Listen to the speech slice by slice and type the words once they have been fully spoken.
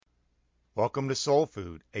Welcome to Soul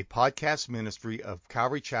Food, a podcast ministry of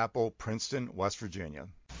Calvary Chapel, Princeton, West Virginia.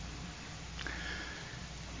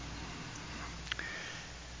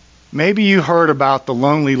 Maybe you heard about the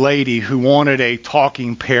lonely lady who wanted a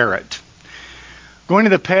talking parrot. Going to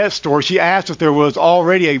the pet store, she asked if there was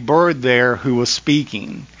already a bird there who was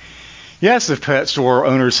speaking. Yes, the pet store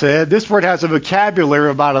owner said, this bird has a vocabulary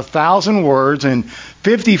of about 1,000 words and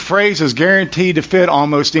 50 phrases guaranteed to fit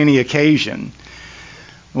almost any occasion.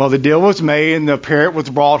 Well, the deal was made and the parrot was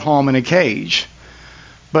brought home in a cage.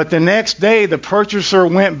 But the next day, the purchaser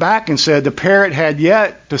went back and said the parrot had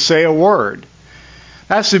yet to say a word.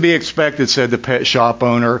 That's to be expected, said the pet shop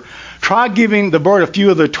owner. Try giving the bird a few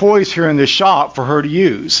of the toys here in the shop for her to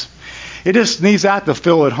use. It just needs that to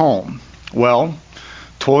feel at home. Well,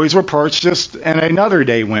 toys were purchased and another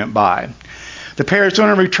day went by. The parrot's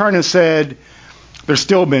owner returned and said, there's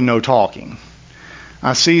still been no talking.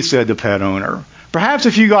 I see, said the pet owner. Perhaps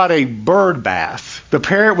if you got a bird bath, the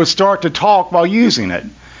parrot would start to talk while using it.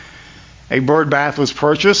 A bird bath was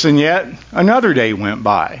purchased, and yet another day went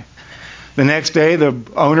by. The next day, the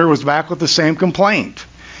owner was back with the same complaint.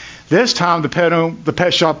 This time, the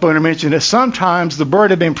pet shop owner mentioned that sometimes the bird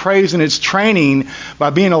had been praised in its training by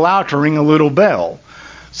being allowed to ring a little bell.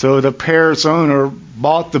 So the parrot's owner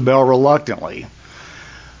bought the bell reluctantly.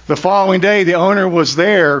 The following day, the owner was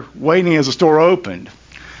there waiting as the store opened.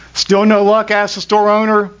 Still no luck, asked the store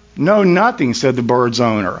owner. No, nothing, said the bird's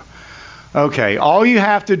owner. Okay, all you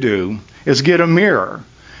have to do is get a mirror,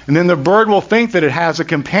 and then the bird will think that it has a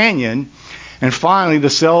companion, and finally the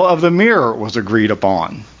sale of the mirror was agreed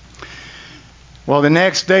upon. Well, the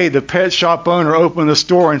next day, the pet shop owner opened the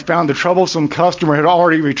store and found the troublesome customer had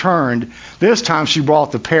already returned. This time she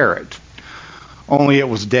brought the parrot, only it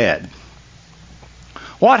was dead.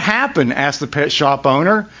 What happened? Asked the pet shop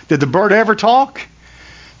owner. Did the bird ever talk?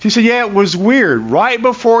 She said, yeah, it was weird. Right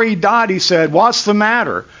before he died, he said, what's the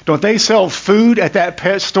matter? Don't they sell food at that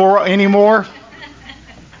pet store anymore?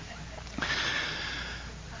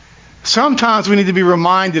 Sometimes we need to be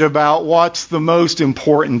reminded about what's the most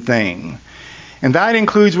important thing. And that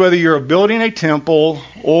includes whether you're building a temple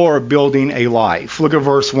or building a life. Look at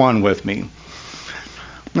verse 1 with me.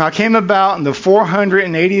 Now it came about in the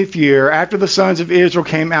 480th year after the sons of Israel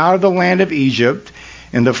came out of the land of Egypt,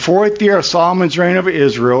 in the 4th year of Solomon's reign over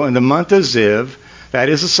Israel, in the month of Ziv, that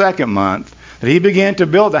is the second month, that he began to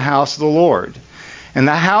build the house of the Lord. And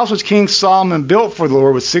the house which King Solomon built for the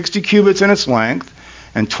Lord was 60 cubits in its length,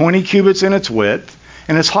 and 20 cubits in its width,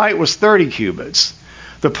 and its height was 30 cubits.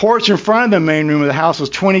 The porch in front of the main room of the house was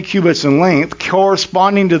 20 cubits in length,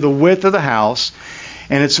 corresponding to the width of the house,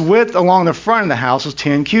 and its width along the front of the house was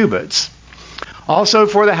 10 cubits. Also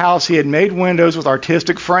for the house he had made windows with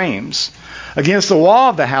artistic frames. Against the wall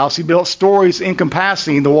of the house he built stories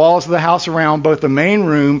encompassing the walls of the house around both the main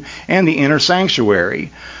room and the inner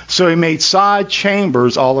sanctuary. So he made side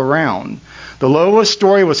chambers all around. The lowest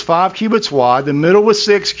story was 5 cubits wide, the middle was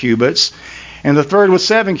 6 cubits, and the third was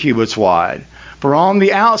 7 cubits wide. For on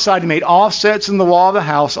the outside he made offsets in the wall of the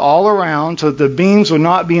house all around so that the beams would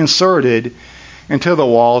not be inserted into the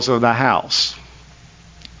walls of the house.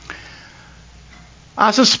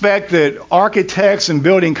 I suspect that architects and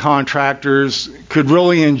building contractors could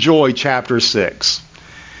really enjoy chapter 6.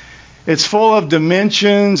 It's full of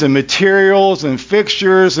dimensions and materials and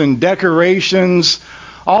fixtures and decorations,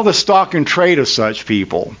 all the stock and trade of such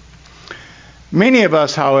people. Many of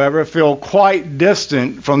us, however, feel quite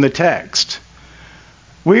distant from the text.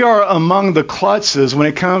 We are among the klutzes when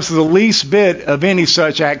it comes to the least bit of any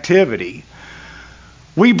such activity.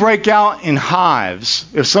 We break out in hives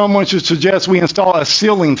if someone should suggest we install a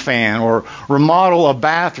ceiling fan or remodel a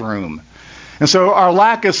bathroom. And so our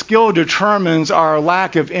lack of skill determines our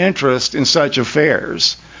lack of interest in such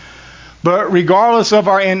affairs. But regardless of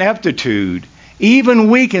our ineptitude, even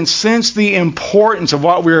we can sense the importance of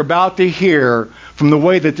what we're about to hear from the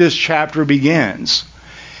way that this chapter begins.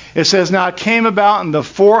 It says, now it came about in the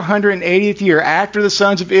 480th year after the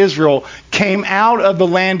sons of Israel came out of the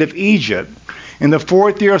land of Egypt, in the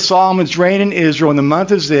 4th year of Solomon's reign in Israel, in the month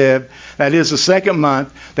of Ziv, that is the second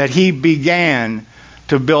month, that he began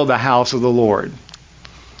to build the house of the Lord.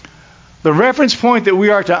 The reference point that we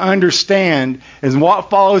are to understand is what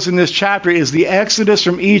follows in this chapter is the exodus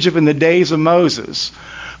from Egypt in the days of Moses.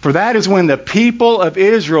 For that is when the people of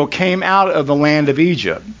Israel came out of the land of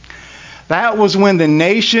Egypt. That was when the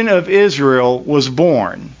nation of Israel was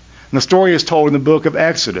born. And the story is told in the book of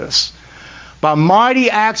Exodus. By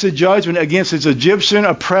mighty acts of judgment against his Egyptian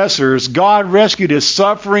oppressors, God rescued his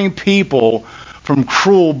suffering people from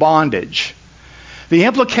cruel bondage. The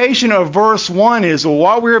implication of verse 1 is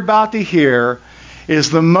what we're about to hear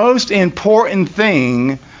is the most important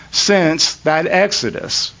thing since that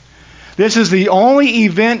Exodus. This is the only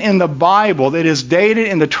event in the Bible that is dated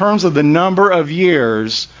in the terms of the number of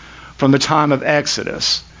years from the time of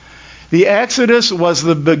Exodus. The Exodus was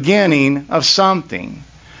the beginning of something.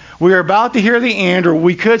 We are about to hear the end, or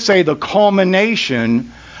we could say the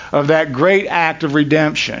culmination of that great act of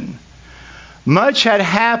redemption. Much had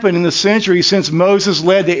happened in the centuries since Moses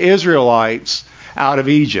led the Israelites out of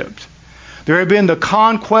Egypt. There had been the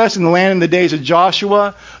conquest in the land in the days of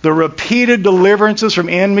Joshua, the repeated deliverances from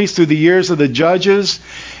enemies through the years of the judges,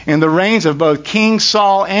 and the reigns of both King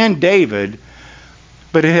Saul and David,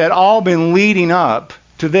 but it had all been leading up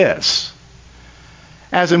to this.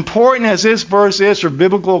 As important as this verse is for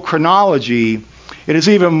biblical chronology, it is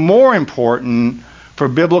even more important for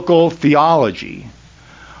biblical theology.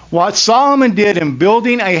 What Solomon did in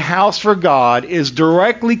building a house for God is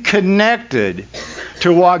directly connected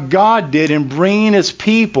to what God did in bringing his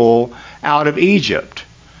people out of Egypt.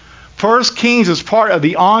 1 Kings is part of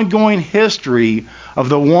the ongoing history of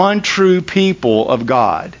the one true people of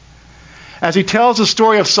God. As he tells the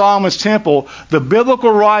story of Solomon's temple, the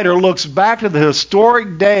biblical writer looks back to the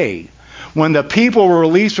historic day when the people were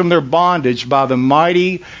released from their bondage by the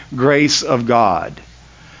mighty grace of God.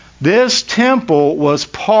 This temple was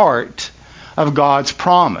part of God's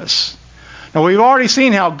promise. Now, we've already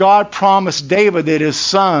seen how God promised David that his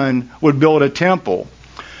son would build a temple.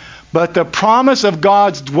 But the promise of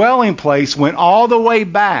God's dwelling place went all the way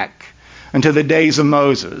back into the days of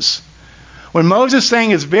Moses. When Moses sang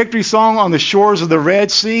his victory song on the shores of the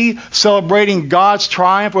Red Sea, celebrating God's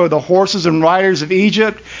triumph over the horses and riders of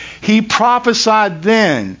Egypt, he prophesied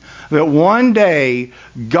then that one day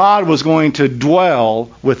God was going to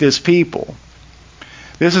dwell with his people.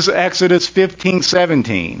 This is Exodus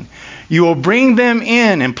 15:17. You will bring them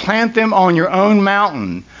in and plant them on your own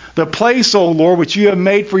mountain, the place, O Lord, which you have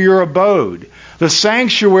made for your abode, the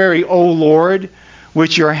sanctuary, O Lord,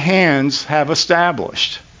 which your hands have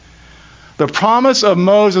established. The promise of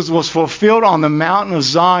Moses was fulfilled on the mountain of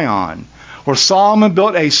Zion, where Solomon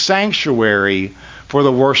built a sanctuary for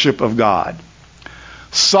the worship of God.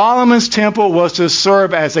 Solomon's temple was to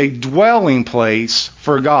serve as a dwelling place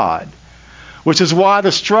for God, which is why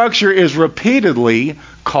the structure is repeatedly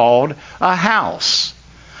called a house.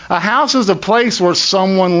 A house is a place where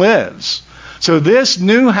someone lives. So this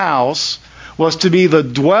new house was to be the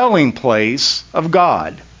dwelling place of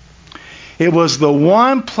God. It was the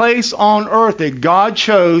one place on earth that God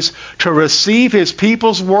chose to receive his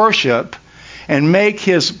people's worship and make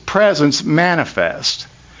his presence manifest.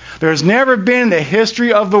 There has never been in the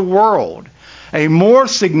history of the world a more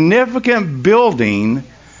significant building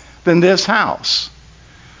than this house.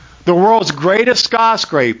 The world's greatest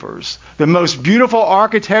skyscrapers, the most beautiful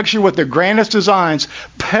architecture with the grandest designs,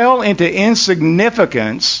 pale into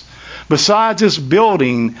insignificance beside this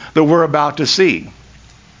building that we're about to see.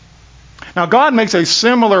 Now, God makes a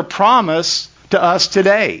similar promise to us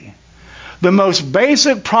today. The most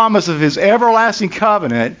basic promise of his everlasting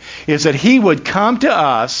covenant is that he would come to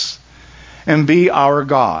us and be our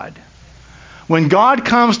God. When God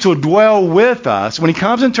comes to dwell with us, when he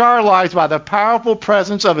comes into our lives by the powerful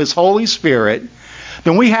presence of his Holy Spirit,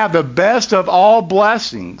 then we have the best of all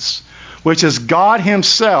blessings, which is God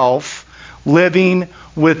himself living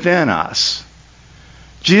within us.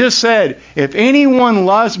 Jesus said, if anyone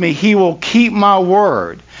loves me, he will keep my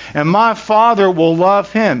word, and my Father will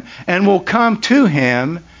love him and will come to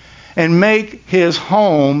him and make his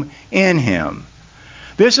home in him.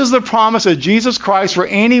 This is the promise of Jesus Christ for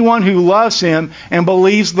anyone who loves him and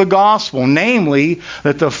believes the gospel, namely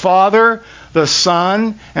that the Father, the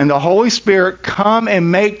Son, and the Holy Spirit come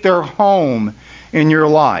and make their home in your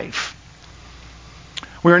life.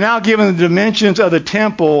 We are now given the dimensions of the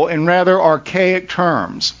temple in rather archaic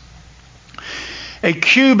terms. A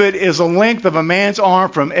cubit is the length of a man's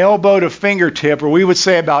arm from elbow to fingertip, or we would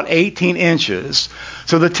say about 18 inches.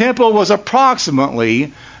 So the temple was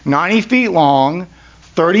approximately 90 feet long,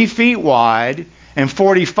 30 feet wide, and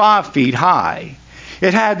 45 feet high.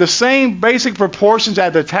 It had the same basic proportions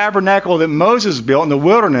as the tabernacle that Moses built in the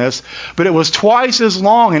wilderness, but it was twice as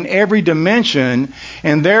long in every dimension,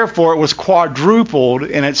 and therefore it was quadrupled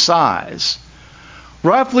in its size.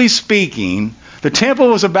 Roughly speaking, the temple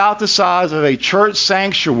was about the size of a church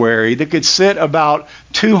sanctuary that could sit about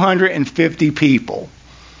 250 people.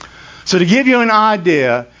 So to give you an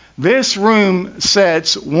idea, this room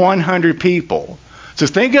sits 100 people. So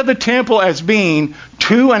think of the temple as being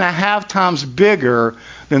 2.5 times bigger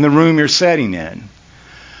than the room you're sitting in.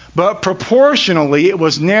 But proportionally, it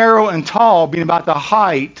was narrow and tall, being about the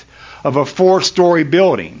height of a 4-story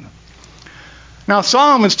building. Now,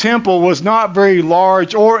 Solomon's temple was not very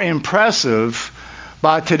large or impressive,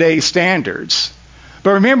 by today's standards.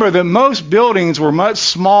 But remember that most buildings were much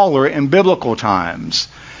smaller in biblical times.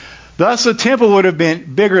 Thus, the temple would have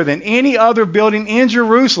been bigger than any other building in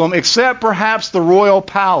Jerusalem, except perhaps the royal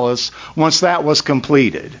palace once that was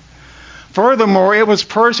completed. Furthermore, it was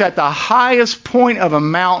perched at the highest point of a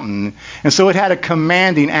mountain, and so it had a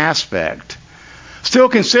commanding aspect. Still,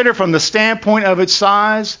 considered from the standpoint of its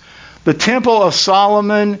size, the Temple of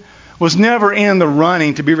Solomon was never in the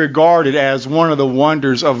running to be regarded as one of the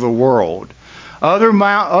wonders of the world. Other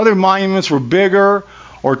monuments were bigger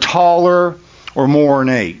or taller or more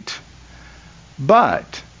ornate.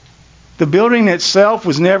 But the building itself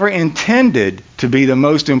was never intended to be the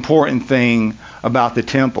most important thing about the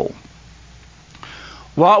temple.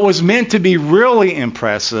 What was meant to be really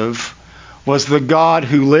impressive was the God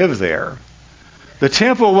who lived there. The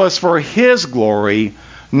temple was for His glory,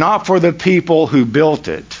 not for the people who built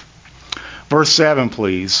it. Verse 7,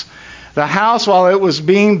 please. The house, while it was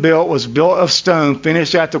being built, was built of stone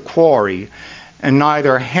finished at the quarry, and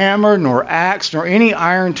neither hammer nor axe nor any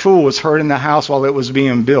iron tool was heard in the house while it was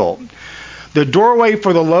being built. The doorway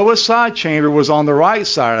for the lowest side chamber was on the right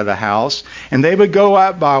side of the house, and they would go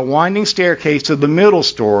up by a winding staircase to the middle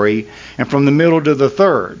story, and from the middle to the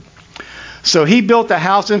third. So he built the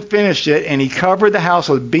house and finished it, and he covered the house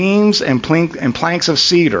with beams and planks of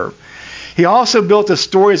cedar. He also built the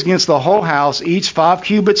stories against the whole house, each 5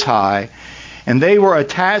 cubits high, and they were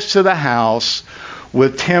attached to the house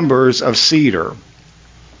with timbers of cedar.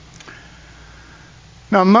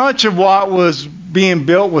 Now, much of what was being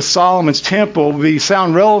built with Solomon's temple will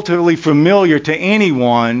sound relatively familiar to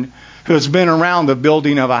anyone who has been around the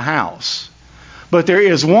building of a house. But there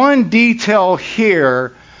is one detail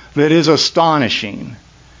here that is astonishing.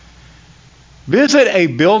 Visit a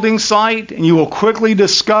building site and you will quickly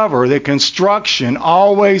discover that construction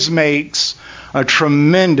always makes a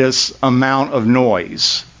tremendous amount of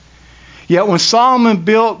noise. Yet when Solomon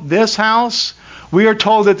built this house, we are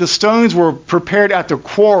told that the stones were prepared at the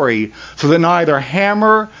quarry so that neither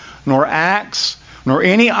hammer nor axe nor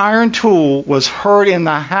any iron tool was heard in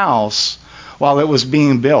the house while it was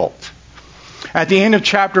being built. At the end of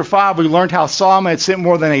chapter 5, we learned how Solomon had sent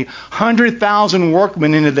more than 100,000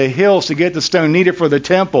 workmen into the hills to get the stone needed for the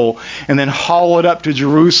temple and then haul it up to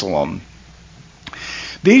Jerusalem.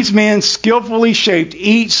 These men skillfully shaped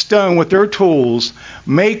each stone with their tools,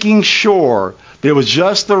 making sure that it was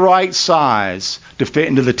just the right size to fit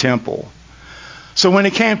into the temple. So when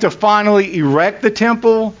it came to finally erect the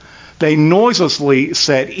temple, they noiselessly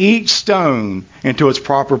set each stone into its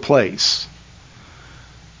proper place.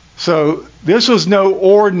 So this was no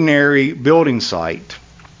ordinary building site.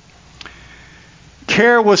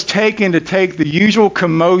 Care was taken to take the usual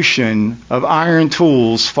commotion of iron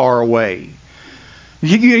tools far away.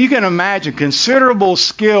 You can imagine considerable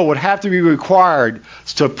skill would have to be required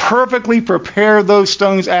to perfectly prepare those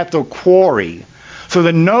stones at the quarry so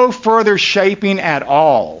that no further shaping at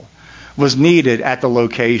all was needed at the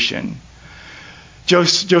location.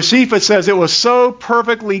 Josephus says it was so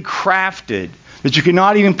perfectly crafted that you could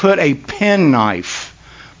not even put a penknife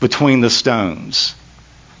between the stones.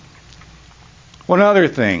 One other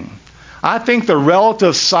thing. I think the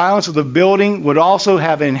relative silence of the building would also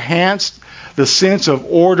have enhanced the sense of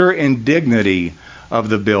order and dignity of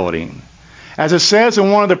the building. As it says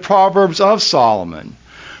in one of the Proverbs of Solomon,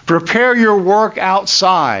 prepare your work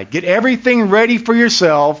outside. Get everything ready for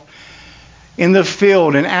yourself in the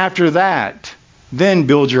field, and after that, then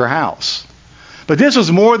build your house. But this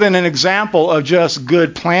was more than an example of just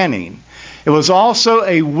good planning. It was also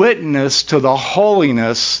a witness to the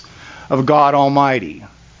holiness of God Almighty.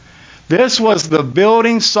 This was the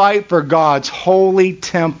building site for God's holy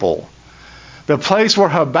temple. The place where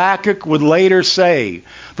Habakkuk would later say,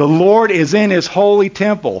 "The Lord is in His holy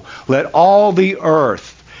temple. Let all the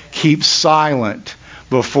earth keep silent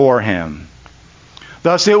before Him."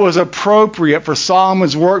 Thus it was appropriate for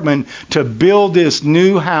Solomon's workmen to build this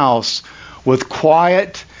new house with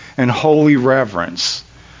quiet and holy reverence.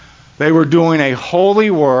 They were doing a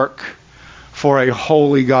holy work for a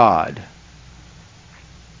holy God.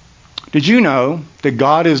 Did you know that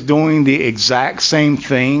God is doing the exact same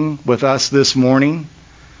thing with us this morning?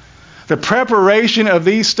 The preparation of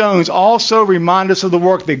these stones also remind us of the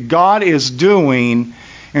work that God is doing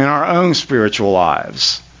in our own spiritual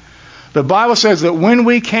lives. The Bible says that when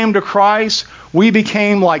we came to Christ, we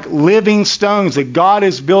became like living stones that God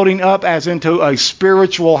is building up as into a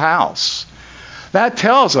spiritual house. That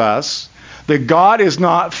tells us that God is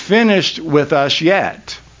not finished with us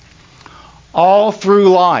yet. All through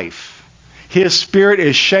life, His Spirit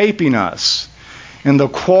is shaping us in the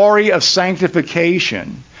quarry of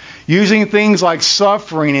sanctification, using things like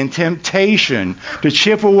suffering and temptation to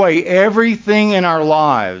chip away everything in our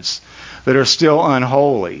lives that are still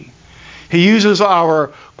unholy. He uses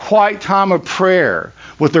our quiet time of prayer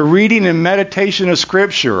with the reading and meditation of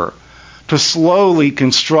Scripture to slowly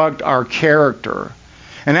construct our character.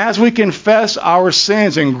 And as we confess our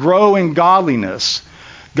sins and grow in godliness,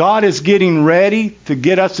 God is getting ready to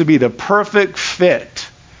get us to be the perfect fit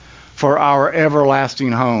for our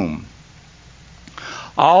everlasting home.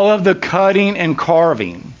 All of the cutting and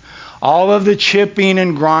carving, all of the chipping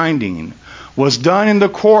and grinding was done in the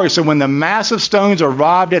quarry. So when the massive stones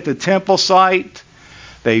arrived at the temple site,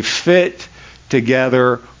 they fit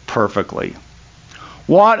together perfectly.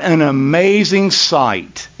 What an amazing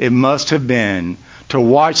sight it must have been to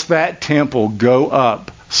watch that temple go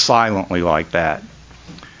up silently like that.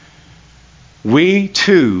 We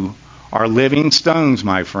too are living stones,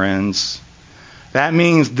 my friends. That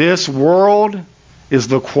means this world is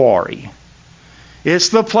the quarry. It's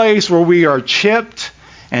the place where we are chipped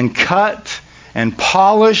and cut and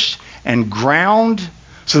polished and ground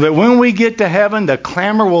so that when we get to heaven, the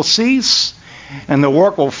clamor will cease and the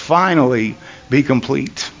work will finally be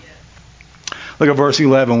complete. Look at verse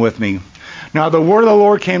 11 with me. Now the word of the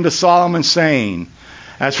Lord came to Solomon, saying,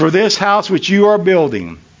 As for this house which you are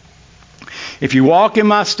building, if you walk in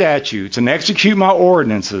my statutes and execute my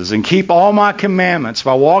ordinances and keep all my commandments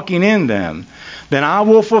by walking in them, then I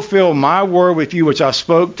will fulfill my word with you which I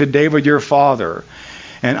spoke to David your father.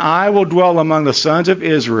 And I will dwell among the sons of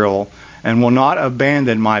Israel and will not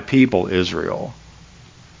abandon my people Israel.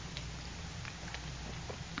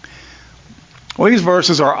 Well, these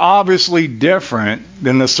verses are obviously different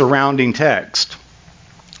than the surrounding text.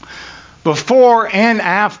 Before and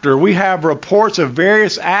after, we have reports of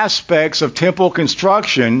various aspects of temple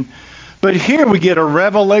construction, but here we get a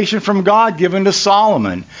revelation from God given to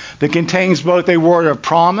Solomon that contains both a word of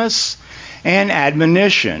promise and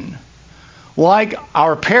admonition. Like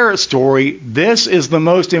our parrot story, this is the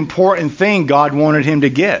most important thing God wanted him to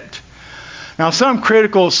get. Now, some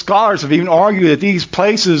critical scholars have even argued that these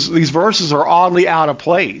verses are oddly out of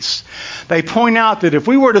place. They point out that if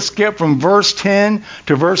we were to skip from verse 10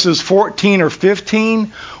 to verses 14 or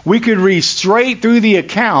 15, we could read straight through the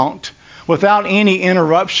account without any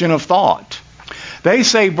interruption of thought. They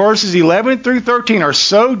say verses 11 through 13 are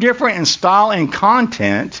so different in style and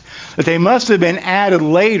content that they must have been added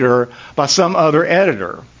later by some other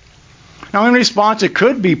editor. Now, in response, it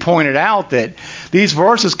could be pointed out that these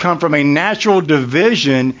verses come from a natural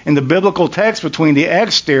division in the biblical text between the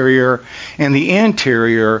exterior and the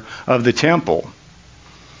interior of the temple.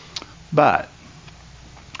 But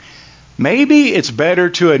maybe it's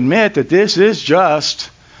better to admit that this is just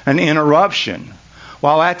an interruption,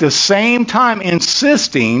 while at the same time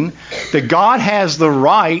insisting that God has the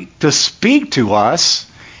right to speak to us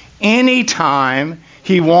anytime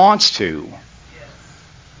He wants to.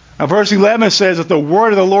 Now, verse 11 says that the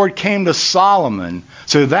word of the Lord came to Solomon.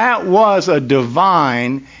 So that was a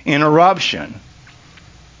divine interruption.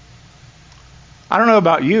 I don't know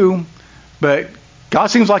about you, but God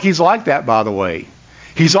seems like He's like that, by the way.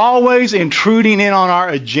 He's always intruding in on our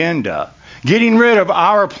agenda, getting rid of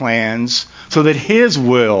our plans so that His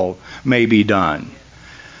will may be done.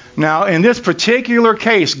 Now, in this particular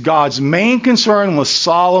case, God's main concern was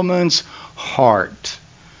Solomon's heart.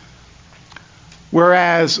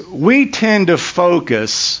 Whereas we tend to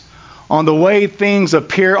focus on the way things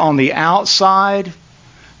appear on the outside,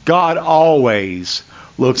 God always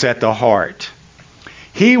looks at the heart.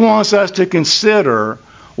 He wants us to consider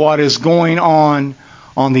what is going on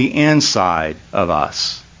the inside of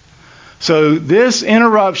us. So this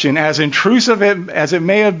interruption, as intrusive as it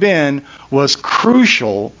may have been, was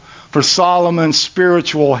crucial for Solomon's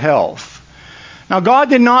spiritual health. Now, God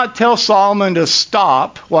did not tell Solomon to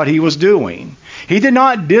stop what he was doing. He did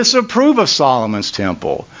not disapprove of Solomon's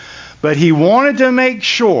temple, but he wanted to make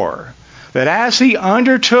sure that as he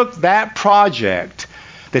undertook that project,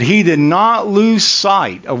 that he did not lose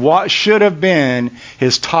sight of what should have been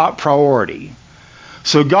his top priority.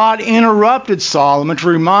 So God interrupted Solomon to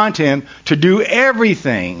remind him to do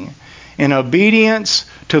everything in obedience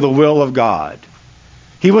to the will of God.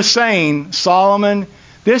 He was saying, Solomon,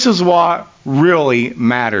 this is what really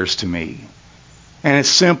matters to me. And it's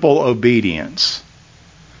simple obedience.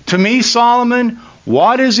 To me, Solomon,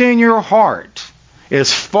 what is in your heart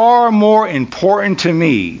is far more important to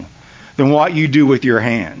me than what you do with your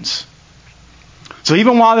hands. So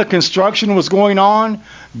even while the construction was going on,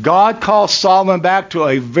 God called Solomon back to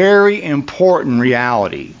a very important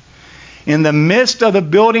reality. In the midst of the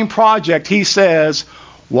building project, he says,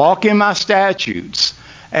 walk in my statutes,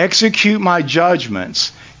 execute my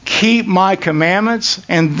judgments, keep my commandments,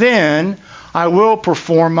 and then I will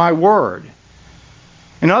perform my word.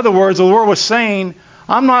 In other words, the Lord was saying,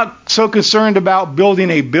 I'm not so concerned about building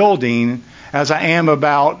a building as I am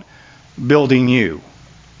about building you.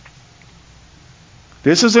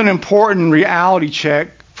 This is an important reality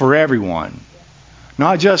check for everyone,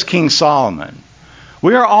 not just King Solomon.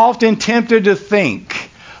 We are often tempted to think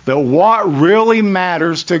that what really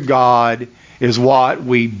matters to God is what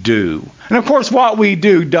we do. And of course, what we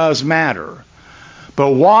do does matter.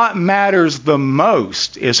 But what matters the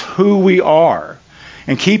most is who we are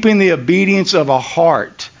and keeping the obedience of a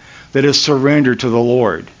heart that is surrendered to the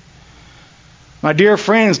Lord. My dear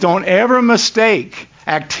friends, don't ever mistake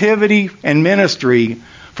activity and ministry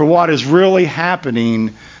for what is really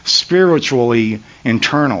happening spiritually,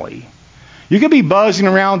 internally. You could be buzzing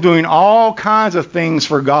around doing all kinds of things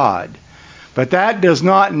for God, but that does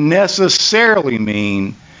not necessarily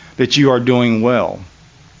mean that you are doing well.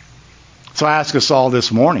 So I ask us all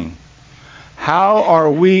this morning, how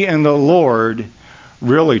are we in the Lord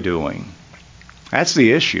really doing? That's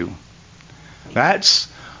the issue.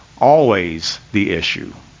 That's always the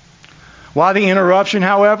issue. Why the interruption,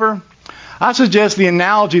 however? I suggest the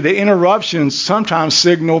analogy that interruptions sometimes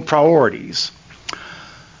signal priorities.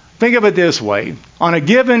 Think of it this way. On a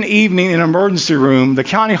given evening in an emergency room, the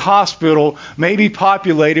county hospital may be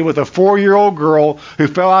populated with a 4-year-old girl who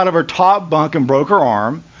fell out of her top bunk and broke her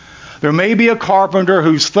arm. There may be a carpenter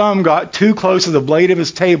whose thumb got too close to the blade of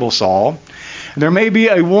his table saw. There may be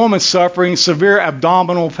a woman suffering severe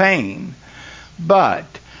abdominal pain. But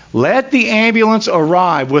let the ambulance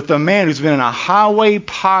arrive with a man who's been in a highway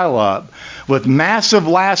pileup with massive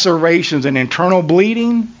lacerations and internal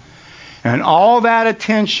bleeding, and all that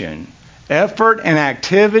attention, effort, and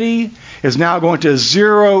activity is now going to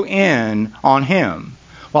zero in on him,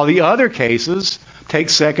 while the other cases take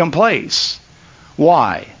second place.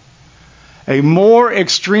 Why? A more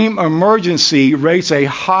extreme emergency rates a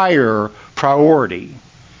higher priority.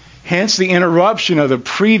 Hence the interruption of the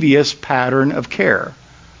previous pattern of care.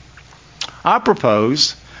 I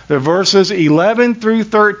propose that verses 11 through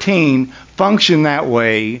 13 function that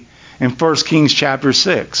way in 1 Kings chapter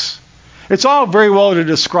 6. It's all very well to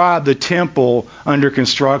describe the temple under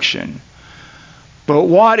construction. But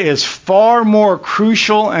what is far more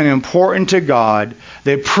crucial and important to God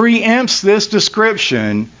that preempts this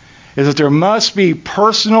description is that there must be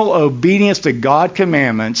personal obedience to God's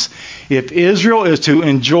commandments if Israel is to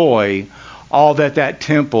enjoy all that that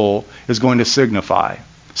temple is going to signify.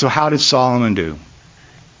 So how did Solomon do?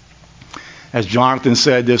 As Jonathan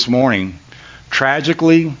said this morning,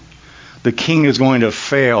 tragically, the king is going to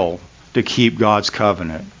fail to keep God's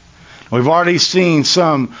covenant. We've already seen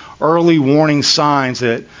some early warning signs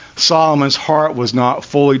that Solomon's heart was not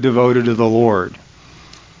fully devoted to the Lord.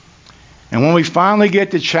 And when we finally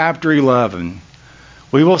get to chapter 11,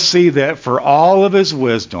 we will see that for all of his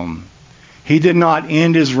wisdom, he did not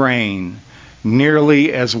end his reign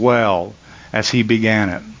nearly as well as he began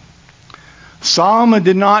it. Solomon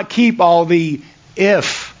did not keep all the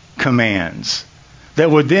if commands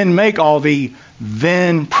that would then make all the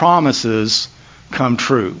then promises come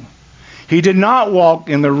true. He did not walk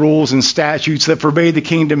in the rules and statutes that forbade the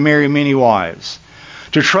king to marry many wives,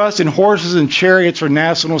 to trust in horses and chariots for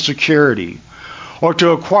national security, or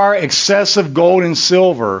to acquire excessive gold and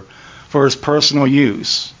silver for his personal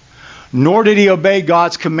use. Nor did he obey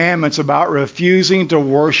God's commandments about refusing to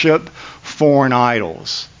worship foreign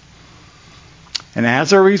idols. And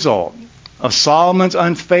as a result of Solomon's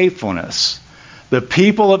unfaithfulness, the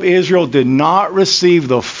people of Israel did not receive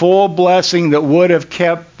the full blessing that would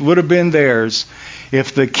have been theirs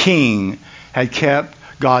if the king had kept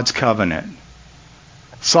God's covenant.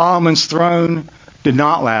 Solomon's throne did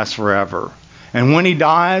not last forever. And when he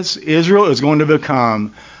dies, Israel is going to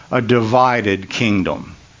become a divided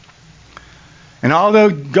kingdom. And although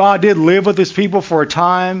God did live with his people for a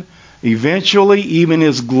time, eventually even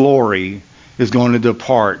his glory is going to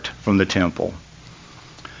depart from the temple.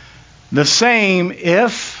 The same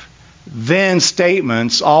if-then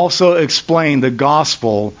statements also explain the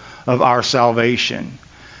gospel of our salvation.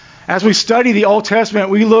 As we study the Old Testament,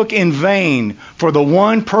 we look in vain for the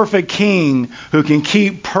one perfect king who can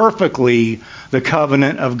keep perfectly the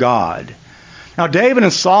covenant of God. Now, David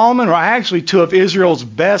and Solomon are actually two of Israel's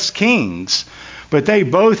best kings, but they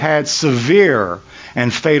both had severe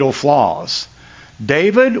and fatal flaws.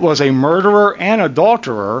 David was a murderer and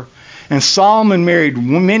adulterer, and Solomon married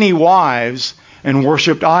many wives and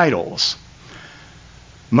worshipped idols.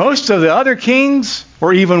 Most of the other kings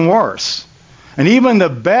were even worse. And even the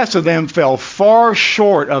best of them fell far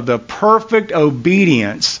short of the perfect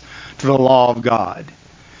obedience to the law of God.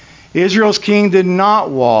 Israel's king did not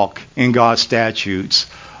walk in God's statutes,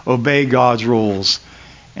 obey God's rules,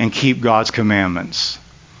 and keep God's commandments.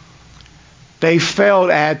 They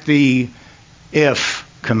failed at the if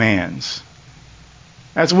commands,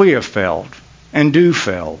 as we have failed and do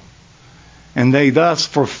fail. And they thus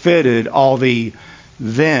forfeited all the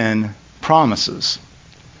then promises.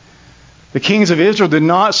 The kings of Israel did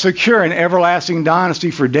not secure an everlasting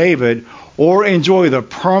dynasty for David or enjoy the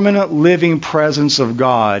permanent living presence of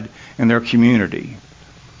God in their community.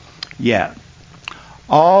 Yet,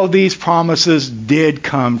 all these promises did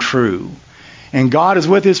come true. And God is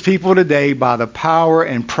with his people today by the power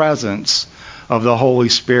and presence of the Holy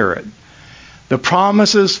Spirit. The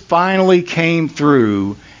promises finally came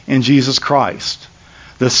through in Jesus Christ,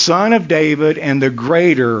 the Son of David and the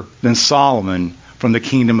greater than Solomon from the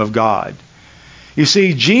kingdom of God. You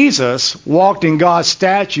see, Jesus walked in God's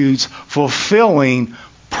statutes, fulfilling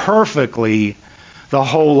perfectly the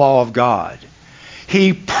whole law of God.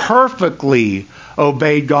 He perfectly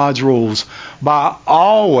obeyed God's rules by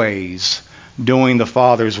always doing the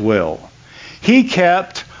Father's will. He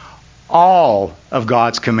kept all of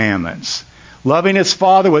God's commandments, loving his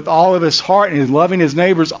Father with all of his heart and loving his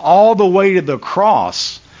neighbors all the way to the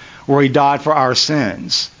cross where he died for our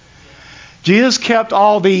sins. Jesus kept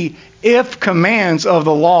all the if commands of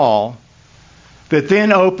the law that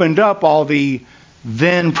then opened up all the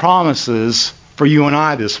then promises for you and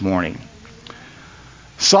I this morning.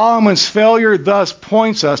 Solomon's failure thus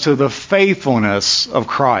points us to the faithfulness of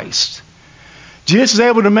Christ. Jesus is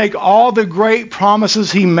able to make all the great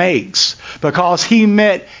promises he makes because he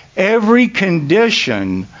met every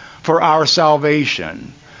condition for our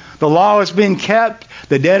salvation. The law has been kept,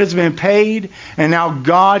 the debt has been paid, and now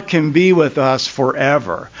God can be with us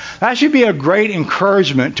forever. That should be a great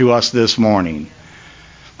encouragement to us this morning.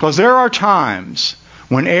 Because there are times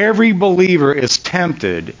when every believer is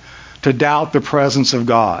tempted to doubt the presence of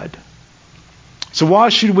God. So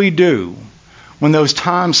what should we do when those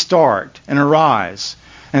times start and arise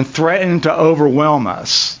and threaten to overwhelm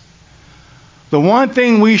us? The one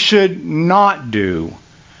thing we should not do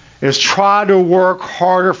is try to work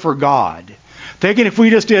harder for God, thinking if we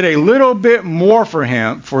just did a little bit more for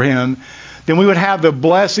him, then we would have the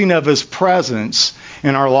blessing of his presence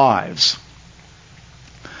in our lives.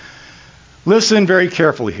 Listen very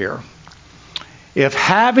carefully here. If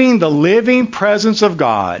having the living presence of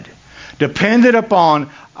God depended upon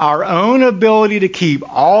our own ability to keep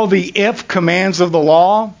all the if commands of the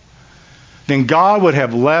law, then God would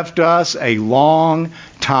have left us a long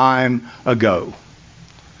time ago.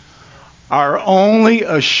 Our only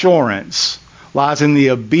assurance lies in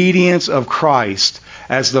the obedience of Christ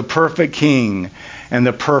as the perfect King and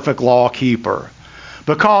the perfect law keeper.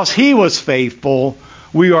 Because he was faithful,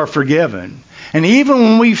 we are forgiven. And even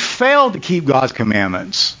when we fail to keep God's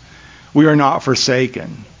commandments, we are not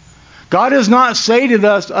forsaken. God does not say to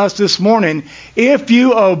us this morning, if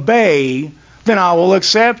you obey, then I will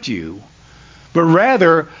accept you. But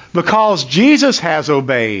rather, because Jesus has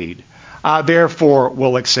obeyed, I therefore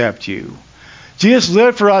will accept you. Jesus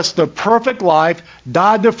lived for us the perfect life,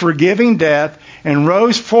 died the forgiving death, and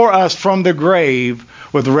rose for us from the grave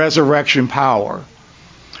with resurrection power.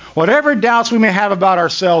 Whatever doubts we may have about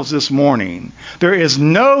ourselves this morning, there is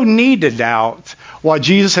no need to doubt what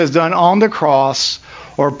Jesus has done on the cross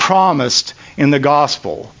or promised in the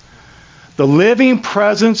gospel. The living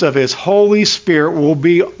presence of his Holy Spirit will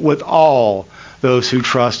be with all those who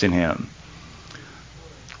trust in him.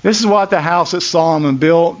 This is what the house that Solomon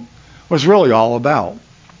built was really all about.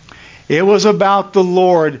 It was about the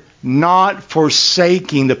Lord not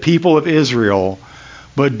forsaking the people of Israel,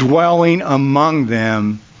 but dwelling among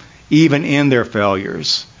them even in their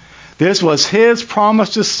failures. This was his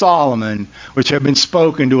promise to Solomon, which had been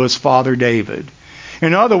spoken to his father David.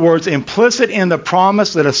 In other words, implicit in the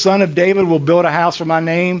promise that a son of David will build a house for my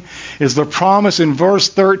name is the promise in verse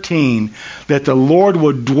 13 that the Lord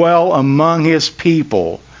would dwell among his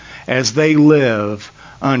people as they live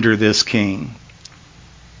under this king.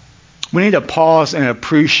 We need to pause and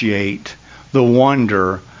appreciate the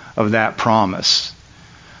wonder of that promise.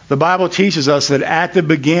 The Bible teaches us that at the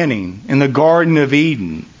beginning, in the Garden of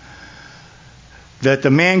Eden, that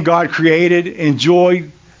the man God created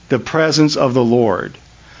enjoyed the presence of the Lord.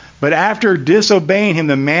 But after disobeying him,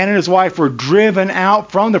 the man and his wife were driven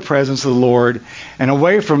out from the presence of the Lord and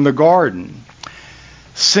away from the garden.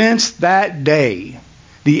 Since that day,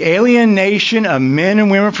 the alienation of men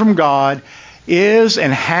and women from God is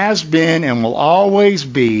and has been and will always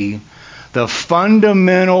be the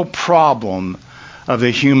fundamental problem of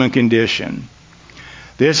the human condition.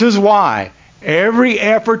 This is why every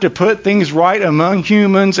effort to put things right among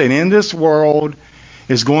humans and in this world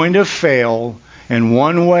is going to fail in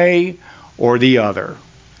one way or the other.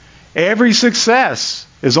 Every success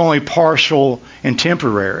is only partial and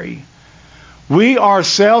temporary. We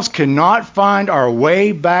ourselves cannot find our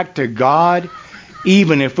way back to God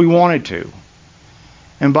even if we wanted to.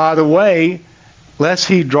 And by the way, lest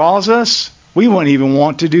He draws us, we wouldn't even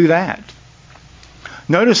want to do that.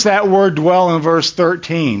 Notice that word dwell in verse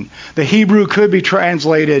 13. The Hebrew could be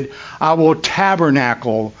translated, I will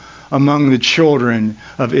tabernacle among the children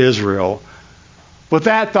of Israel. With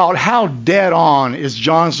that thought, how dead on is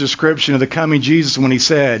John's description of the coming Jesus when he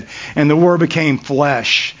said, and the Word became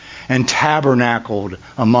flesh and tabernacled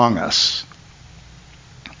among us.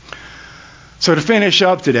 So to finish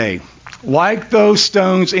up today, like those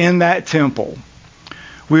stones in that temple,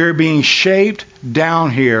 we are being shaped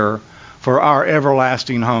down here for our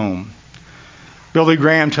everlasting home. Billy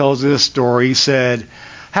Graham tells this story. He said,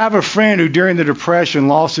 have a friend who during the Depression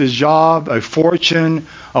lost his job, a fortune,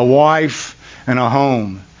 a wife, and a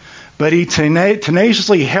home. But he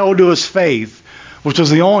tenaciously held to his faith, which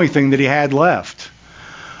was the only thing that he had left.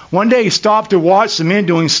 One day he stopped to watch some men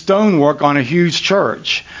doing stonework on a huge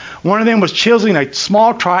church. One of them was chiseling a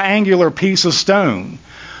small triangular piece of stone.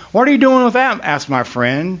 What are you doing with that? Asked my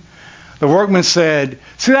friend. The workman said,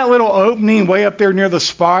 see that little opening way up there near the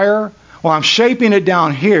spire? Well, I'm shaping it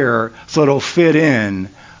down here so it'll fit in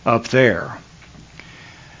up there.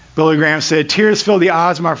 Billy Graham said, tears filled the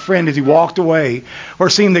eyes of my friend as he walked away,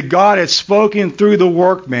 foreseeing that God had spoken through the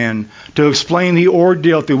workman to explain the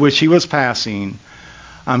ordeal through which he was passing.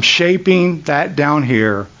 I'm shaping that down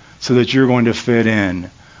here so that you're going to fit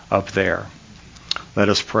in up there. Let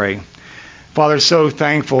us pray. Father, so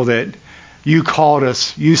thankful that you called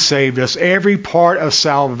us, you saved us. Every part of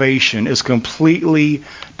salvation is completely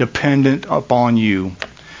dependent upon you.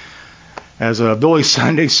 As Billy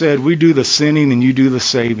Sunday said, we do the sinning and you do the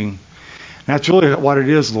saving. That's really what it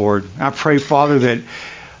is, Lord. I pray, Father, that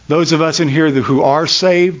those of us in here who are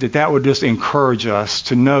saved, that would just encourage us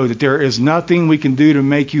to know that there is nothing we can do to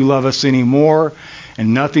make you love us anymore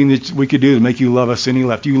and nothing that we could do to make you love us any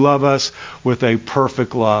less. You love us with a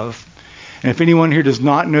perfect love. And if anyone here does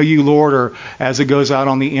not know you, Lord, or as it goes out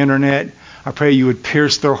on the internet, I pray you would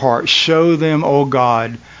pierce their heart. Show them, oh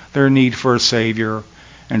God, their need for a Savior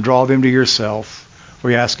and draw them to yourself.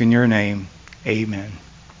 We ask in your name. Amen.